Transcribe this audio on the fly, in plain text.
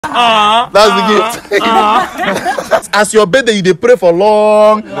That's the gift. As your birthday, you dey pray for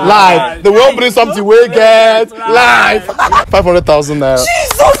long life. They won't bring something we get life. 500,000 naira.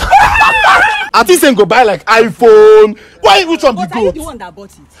 Jesus! At least then go buy like iPhone. Why? Which one be good? Are you the one that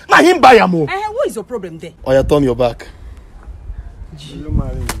bought it? Now him buy am o. What is your problem there? Oh, you turn your back.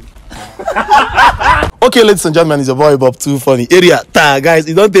 Okay, ladies and gentlemen, it's your boy Bob Too Funny. Area, guys,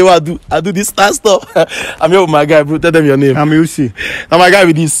 you don't tell what I do this last stuff. I'm here with my guy, bro. Tell them your name. I'm Yusi. Now my guy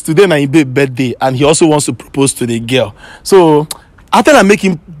with this today, na his babe birthday, and he also wants to propose to the girl. So I tell him make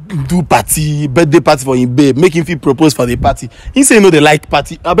him do birthday party for him babe, make him feel propose for the party. He say they like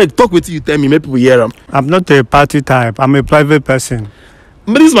party. I beg talk with you, tell me, make people hear him. I'm not a party type. I'm a private person.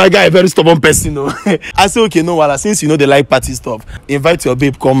 But this is my guy, a very stubborn person, no. I say okay, no, well, since they like party stuff, invite your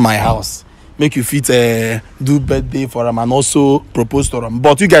babe come my house. Make you fit do birthday for him and also propose to him.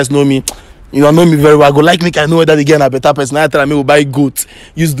 But you guys know me, you don't know me very well. I go like make I know whether the girl a better person. I tell me we buy goat,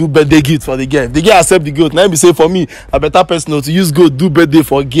 use do birthday gift for the girl. If the girl accept the goat, now be say for me a better person to use goat do birthday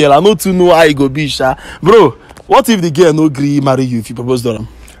for girl. I know to know how it go be, sha. Bro. What if the girl no agree marry you if you propose to him?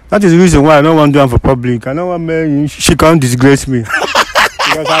 That is the reason why I don't want to do it for public. I don't want me. She can't disgrace me.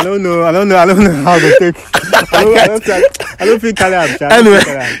 Because I don't know how to take. I don't feel carry up. Anyway,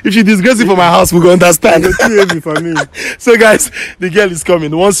 if she disgrace it for my house, we go understand. It's too heavy for me. So guys, the girl is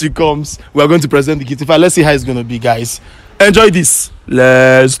coming. Once she comes, we are going to present the gift. In fact, let's see how it's gonna be, guys. Enjoy this.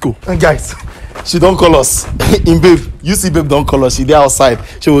 Let's go. And guys, she don't call us. In babe, you see babe don't call us. She there outside.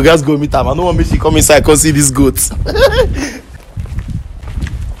 She will just go meet her. I don't want me she come inside and see this goat.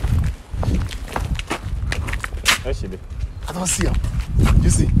 I don't see her. You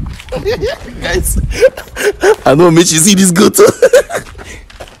see? Guys, I know me she see this goat.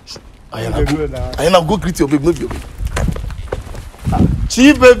 I am go greet your babe, no your babe.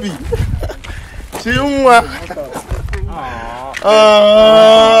 Chi baby. Chi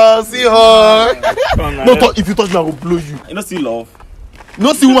see her. No talk, if you touch me I will blow you. You don't see love.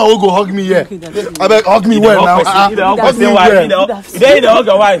 No see woman will go hug me here. I beg hug me well now. Hug me well. You don't hug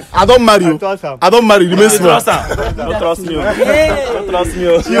your wife. I don't marry you. I don't marry you. Remain small. Don't trust me. Don't trust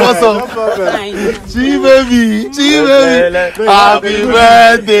me. She wants some. Chi baby. Happy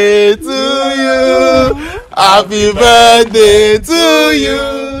birthday to you. Happy birthday to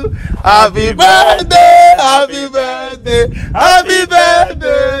you. Happy birthday. Happy birthday. Happy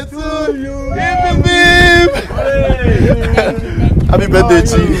birthday to you. Happy birthday,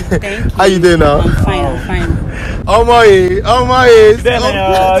 Chi. How you doing now? I'm fine. Oh my. Today's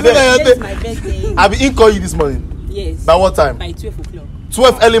my birthday. Have he called you this morning? Yes. By what time? By 12 o'clock.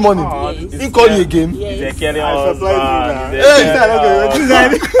 12 early morning. Yes. He called you again? Yes.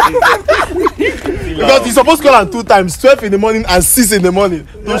 Because he's supposed to call him 2 times, 12 in the morning and 6 in the morning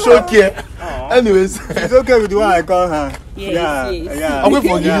to show care. Anyways, it's okay with the one I call her. Yes. I will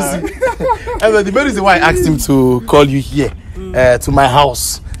forgive you. Anyway, the main reason why I asked him to call you here to my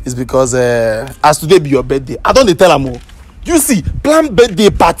house is because as today be your birthday, I don't tell him. You see, plan birthday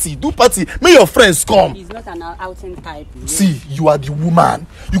party, do party, make your friends come. He's not an outing type. See, you are the woman.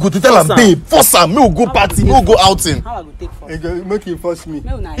 You go to tell him, babe, force him, me go party, me go outing. How I go take force? Make him force me.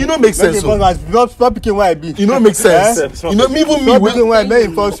 You know make sense. Stop picking why I be. You know make sense. You know even me when why make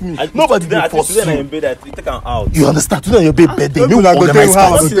him force me. Nobody dey force you. Out. You understand? Today your baby birthday. Me I go tell you how I organize go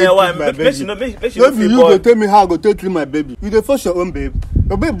party. take my baby. Don't you go tell me how I go take my baby. You dey force your own babe.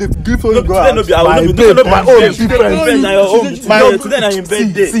 Your babe dey give only go out. My babe, my own different. See,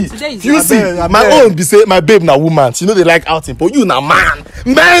 you see, my own be say my babe na woman. She know they like outing, but you na man.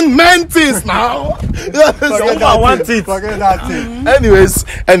 Men things now. Forget that thing.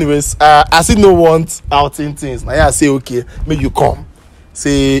 Anyways, I still no want outing things. Now I say okay, make you come.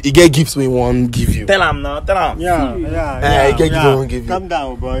 Say you get gifts we won't give you. Tell him now. Yeah. You get gifts we won't give you. Calm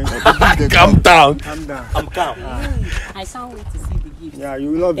down, boy. Calm down. I'm calm. I can't wait to see the gift. Yeah,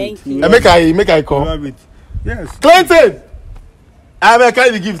 you love Thank it. you. Make I come. You love it. Yes. Clinton! I may carry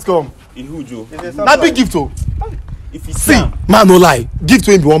the gift come. In who, Joe? That big gift, oh. If you See, man, no lie. Gift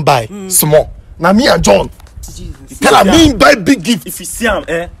when be one buy small. Now me and John. Jesus. Tell him me buy big gift. If you see him,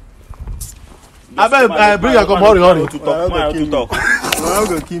 I bring her come. Hurry. To talk. How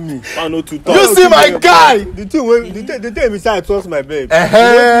go kill me? You see my guy. The thing is I trust my babe.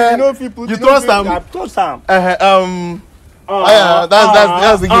 You know people. You trust him? I trust him. Yeah,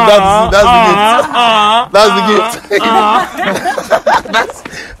 that's the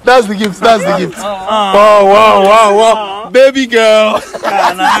gift. That's the gift. Wow. Baby girl.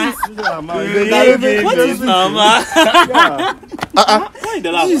 What is this, Mama?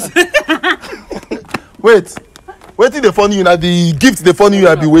 Wait. Wetin dey funny you na the gift dey funny you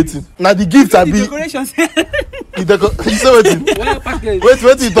I be waiting. Na the gift I be. Decorations. You say wetin?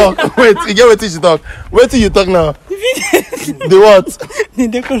 Wait, you talk. Wait, you get wetin she talk. Wetin you talk now? The what? The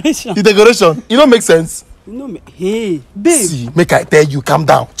decoration. The decoration. You don't make sense. You know me. Hey, babe. See, make I tell you, calm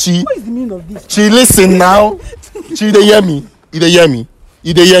down. Chi, What is the meaning of this? Chi, listen now. Chi, you dey hear me? You dey hear me?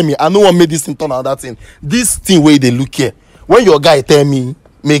 You dey hear me? I no wan make this thing turn out that thing. This thing where they look here. When your guy tell me,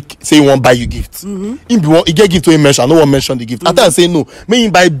 say he won't buy you gift. He get gift to him mention. I no wan mention the gift. After I say no, make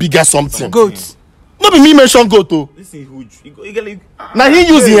him buy bigger something. Goat. No be me mention goat o. This is huge. You get like. Now he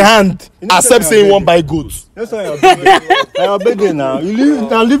use his hand accept say he won't buy goat. That's why your birthday. Your birthday now. You live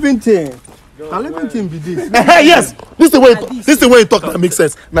now living thing. Now living thing be this. Yes, this is the way you talk that makes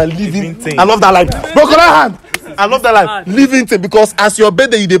sense. Now living thing. I love that line. Bro, can I hand? I love that line. Living thing, because as your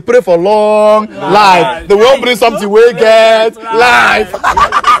birthday you dey pray for long life. They will bring something we get life.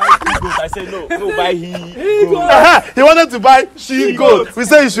 I said no, buy he. He wanted to buy she goat. We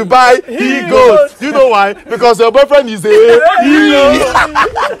say you should buy he goat. You know why? Because your boyfriend is a he.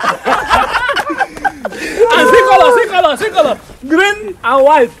 And see color. Green and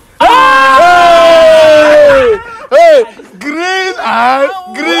white. Hey, green and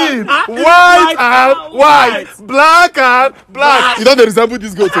green, white and white, black and black. You don't resemble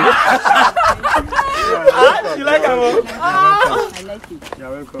this goat. You like him? I like it. You're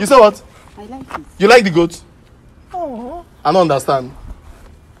welcome. You say what? I like it. You like the goat? I don't understand.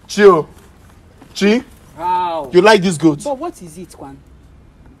 Chi. Wow. You like this goat? But what is it, Kwan?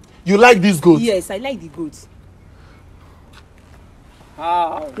 You like this goat? Yes, I like the goat.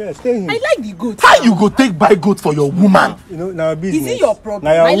 Wow. Yeah, stay here. I like the goat. How you go take buy goat for your woman? You know, now business. Is it your problem?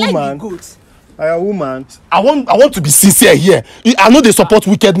 Now your I like woman. the goat. Now your woman. I want to be sincere here. I know they support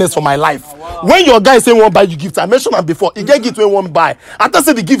wickedness for my life. When your guy say won't buy you gift, I mentioned am before. He get gift when won't buy. After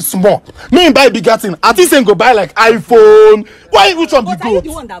say the gift small, me him buy bigger thing. At least him go buy like iPhone. Why which one be But are you goat?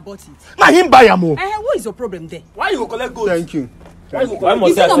 the one that bought it? Now him buy am o. What is your problem there? Why you go collect gold? Thank you. Thank you. Why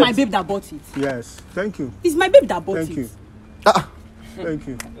must Is it you not my accept? babe that bought it? Yes. Thank you. It's my babe that bought Thank it. you. Ah, Thank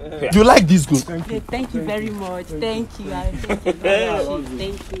you. you like this goat? Okay, thank you very much. Thank you. I thank you very much.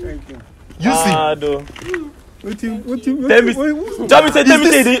 Thank you. Thank you. You see? No. What you? Tell me. Tell me say.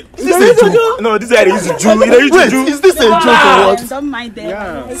 Is this a joke? No, this guy is a Jew. He dey use Wait, Jew. is this a joke or what? Don't mind them.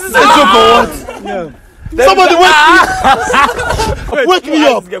 Yeah. Is this a joke or what? Yeah. Somebody wake me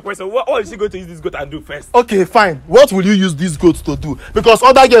up. What is she going to use this goat and do first? Okay, fine. What will you use this goat to do? Because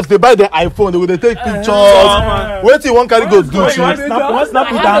other girls they buy their iPhone, they will take pictures. Wait till one carry goat do Wait, you? what? Snap I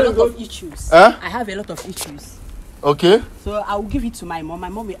it have a down. lot of issues. Huh? I have a lot of issues. Okay. So I will give it to my mom. My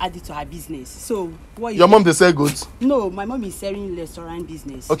mom will add it to her business. So what? Your mom they sell goats. No, my mom is selling restaurant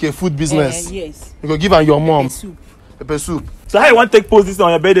business. Okay, food business. Yes. You go give her your mom Soup. pepper soup. So how you want to take post this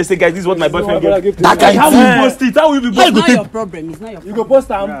on your birthday? Say, guys, this is what my boyfriend gave. That guy How will you post it? How will you be How you It's go not take? your problem. It's not your problem. You go post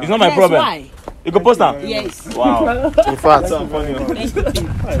them. It's not my Yes, problem. Why? You go post now. Yes. Wow. In fact, Funny. Thank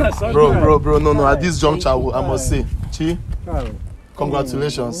you. bro, no. At this juncture, I must say, Chi,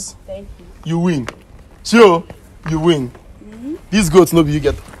 congratulations. Thank you. You win. Chio, you win. This goat, no be you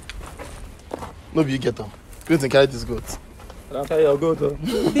get. No be you get them. You think carry this goat? I'll carry your goat.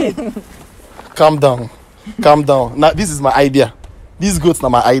 Calm down. Now this is my idea. This goat's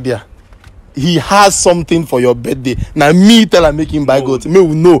not my idea. He has something for your birthday. Now me tell him make him buy goat. Me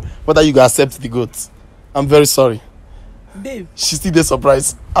will know whether you go accept the goat. I'm very sorry. Babe. She still dey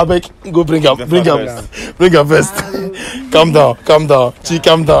surprised. Abeg, go bring her first. Calm down. Chi,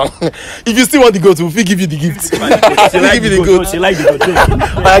 calm down. If you still want the goat, we'll give you the gift. She We'll give you the goat. She like the goat.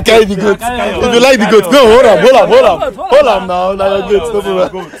 I carry the goat. If you like the goat, no, hold on now. Now your goat, no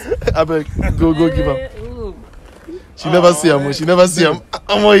problem. Abeg, go give her. She never see him.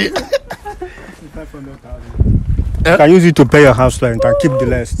 Can use it to pay your house rent and keep the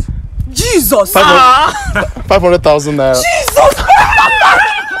rest. Jesus. 500,000 naira. Jesus.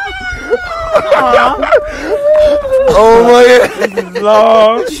 Oh my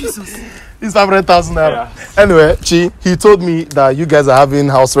God. Jesus. It's 500,000 naira. Anyway, Chi, he told me that you guys are having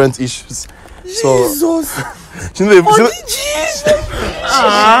house rent issues. So Jesus. she don't even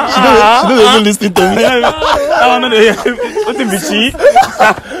listen to me. What in bitchy?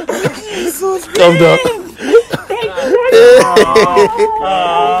 Calm down.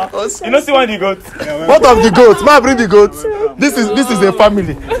 You know, see one the goat. What of the goat? Ma, bring the goat. This is a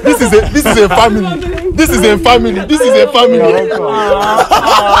family. This is a family.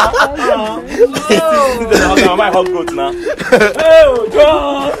 My hot goat now.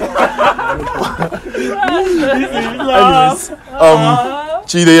 Anyways,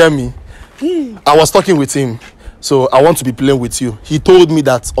 Chi, they hear me. I was talking with him. So I want to be playing with you. He told me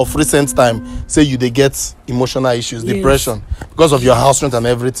that of recent time, say you they get emotional issues, depression, because of your house rent and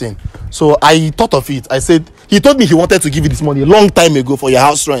everything. So I thought of it. I said, he told me he wanted to give you this money a long time ago for your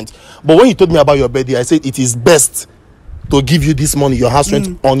house rent. But when he told me about your birthday, I said it is best to give you this money, your house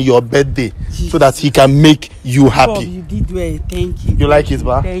rent, on your birthday, so that he can make you happy. Oh, you did well. Thank you. You like it,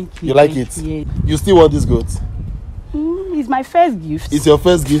 ba? Thank you. You like thank it? You. You still want this goat? It's my first gift. It's your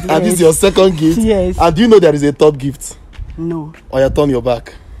first gift, and this is your second gift. Yes. And do you know there is a third gift? No. Or you turn your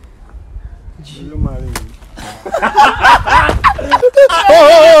back. Wait,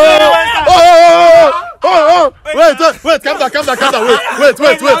 calm down, wait.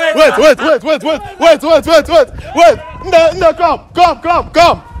 No, come.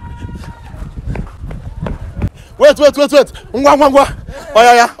 Wait. Ngwa. Oh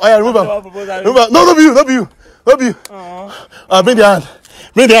yeah, remove him. No, be you. Bring the hand.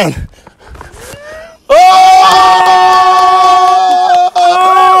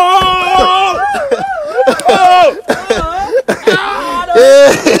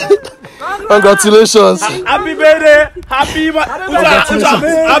 Congratulations. Happy birthday. Happy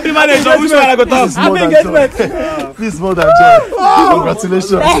marriage. Which one I go talk? Happy engagement. This is more than joy.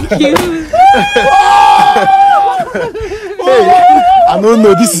 Congratulations. Thank you. Hey, I don't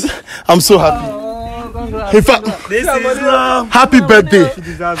know. I'm so happy. In fact, This is love. happy birthday,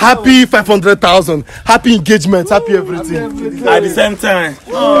 happy 500,000, happy engagement, happy everything. At the same time.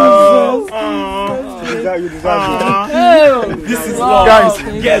 This is love.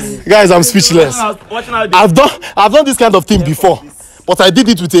 Guys, I'm speechless. Watching out. I've done this kind of thing before, but I did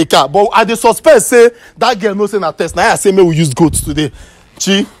it with a car. But I the suspect say that girl no say na test. Now I say me we use goats today.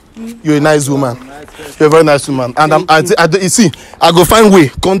 Chi, you're a nice woman. You're a very nice woman. And you see, I go find way.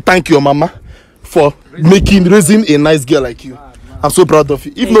 Come thank your mama for raising a nice girl like you. I'm so proud of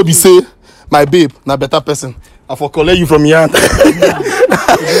you. If no be say my babe, na better person, I for collect you from here.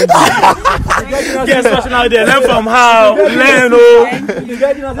 Guess watching out there. Learn from how. Learn.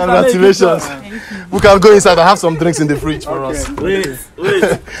 Congratulations. We can go inside. I have some drinks in the fridge for us. Wait.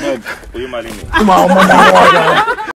 Will you marry me? Mama.